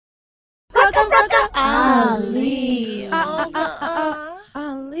rucka. Ali.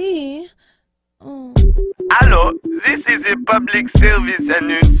 Ali. Oh. Hello, this is a public service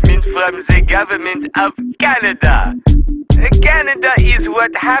announcement from the government of Canada. Canada is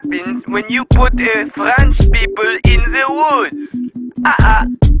what happens when you put French people in the woods.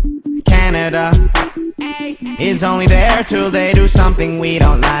 Canada is only there till they do something we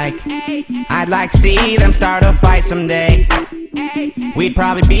don't like. I'd like to see them start a fight someday. We'd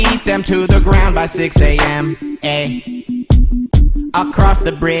probably beat them to the ground by 6 a.m. Across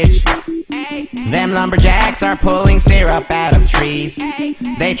the bridge, them lumberjacks are pulling syrup out of trees.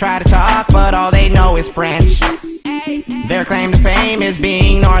 They try to talk, but all they know is French. Their claim to fame is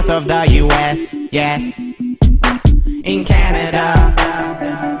being north of the U.S. Yes, in Canada,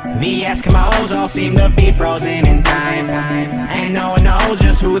 the Eskimos all seem to be frozen in time, and no one knows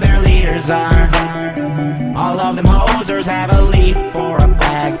just who their leaders are. All of them hosers have a leaf for a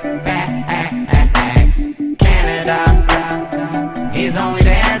flag. Canada is only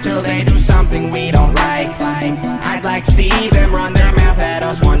there till they do something we don't like. I'd like to see them run their mouth at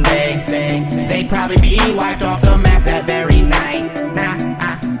us one day. They'd probably be wiped off the map that very night.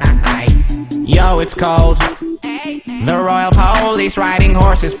 Yo, it's cold. The Royal Police riding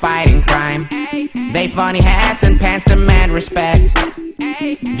horses fighting crime. They funny hats and pants demand respect.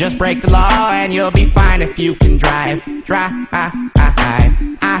 Just break the law and you'll be fine if you can drive.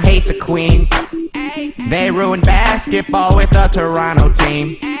 I hate the Queen. They ruined basketball with the Toronto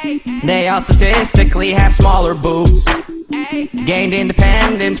team. They all statistically have smaller boobs. Gained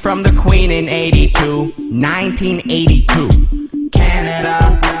independence from the Queen in 1982.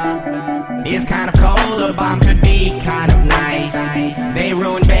 Canada is kind of cold, a bomb could be kind of nice. They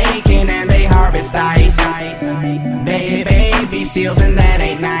ruin bacon and they harvest ice. They hit baby seals and that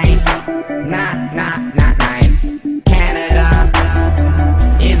ain't nice. Not nice. Canada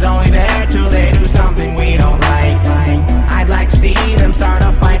is only there till they do something we don't like. I'd like to see them start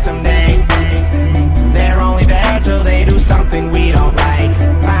a fight someday. They're only there till they do something we don't like.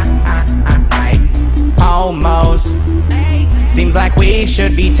 Homos, seems like we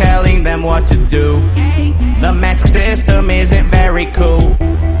should be telling them what to do. The metric system isn't very cool.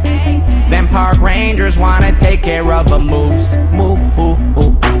 Them park rangers wanna take care of the moves.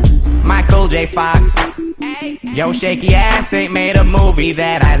 Michael J. Fox, yo, shaky ass ain't made a movie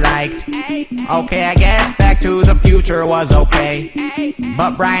that I liked. Okay, I guess Back to the Future was okay,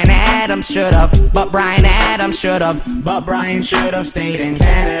 but Brian Adams should've stayed in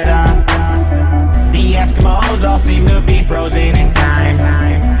Canada. The Eskimos all seem to be frozen in time,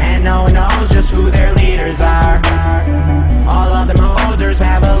 and no one knows just who their leaders are. All of them hosers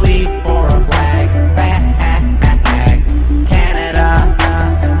have a leaf for a flag. Facts. Canada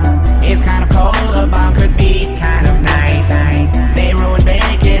is kind of cold, a bomb could be kind of nice. They ruin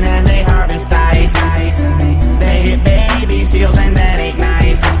bacon and they harvest ice. They hit baby seals and that ain't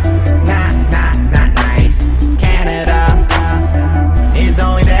nice. Not nice. Canada is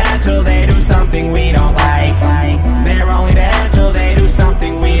only there till they do something we don't like. They're only there till they do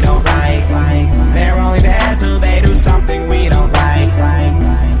something we don't like. They're only there till they do something we don't like.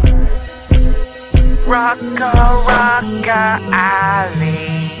 Rucka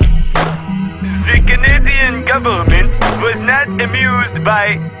Ali. The Canadian government was not amused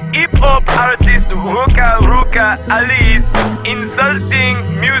by hip-hop artist Rucka Ali's insulting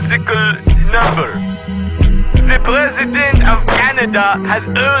musical number. The President of Canada has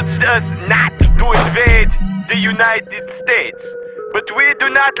urged us not to invade the United States, but we do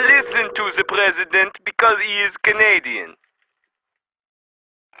not listen to the President because he is Canadian.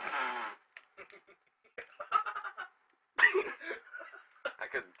 I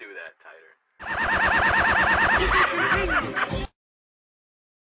couldn't do that tighter.